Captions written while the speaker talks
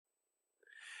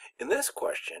In this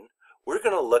question, we're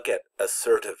going to look at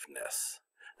assertiveness.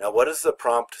 Now, what does the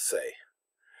prompt say?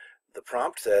 The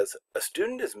prompt says, a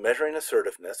student is measuring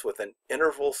assertiveness with an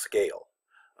interval scale.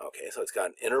 Okay, so it's got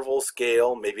an interval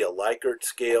scale, maybe a Likert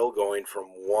scale going from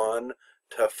 1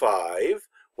 to 5,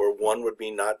 where 1 would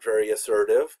be not very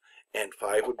assertive and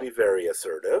 5 would be very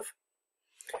assertive.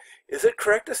 Is it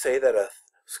correct to say that a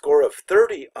score of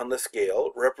 30 on the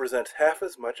scale represents half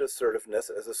as much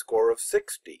assertiveness as a score of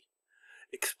 60?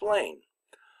 Explain.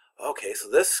 Okay, so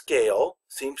this scale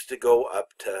seems to go up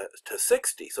to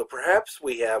 60. So perhaps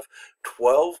we have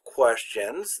 12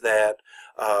 questions that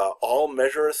all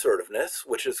measure assertiveness,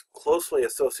 which is closely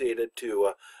associated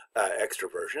to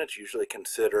extroversion. It's usually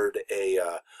considered a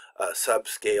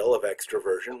subscale of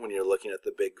extroversion when you're looking at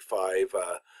the big 5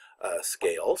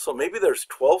 scale. So maybe there's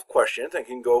 12 questions and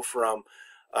can go from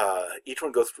each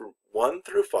one goes from 1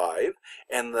 through 5,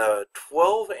 and the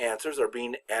 12 answers are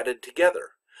being added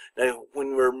together. Now,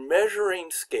 when we're measuring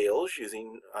scales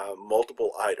using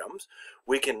multiple items,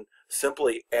 we can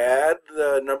simply add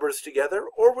the numbers together,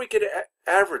 or we could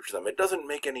average them. It doesn't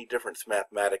make any difference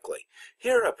mathematically.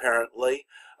 Here, apparently,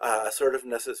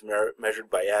 assertiveness is measured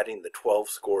by adding the 12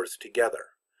 scores together.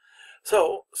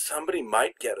 So, somebody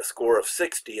might get a score of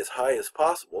 60 as high as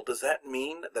possible. Does that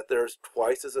mean that they're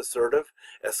twice as assertive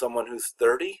as someone who's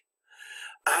 30?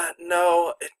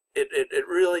 No, it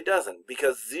really doesn't,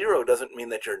 because 0 doesn't mean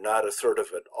that you're not assertive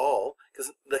at all,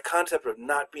 because the concept of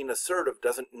not being assertive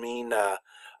doesn't mean it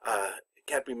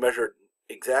can't be measured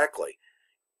exactly.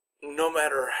 No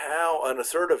matter how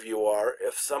unassertive you are,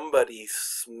 if somebody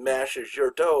smashes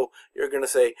your toe, you're going to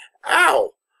say,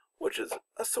 ow, which is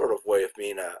a sort of way of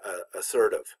being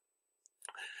assertive.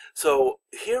 So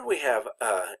here we have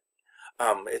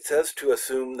it says to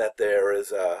assume that there is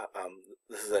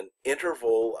this is an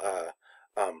interval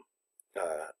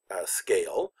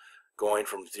scale going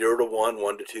from 0 to 1,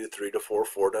 1 to 2, 3 to 4,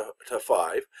 4 to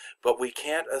 5, but we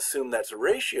can't assume that's a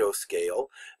ratio scale,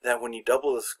 that when you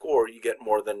double the score you get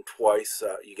more than twice,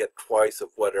 you get twice of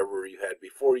whatever you had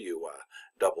before you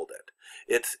doubled it.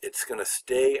 It's going to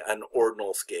stay an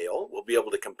ordinal scale. We'll be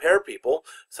able to compare people.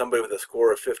 Somebody with a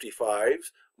score of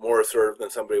 55 more assertive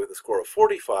than somebody with a score of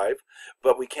 45,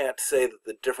 but we can't say that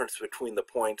the difference between the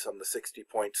points on the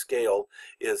 60-point scale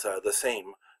is the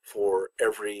same for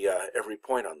every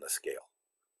point on the scale.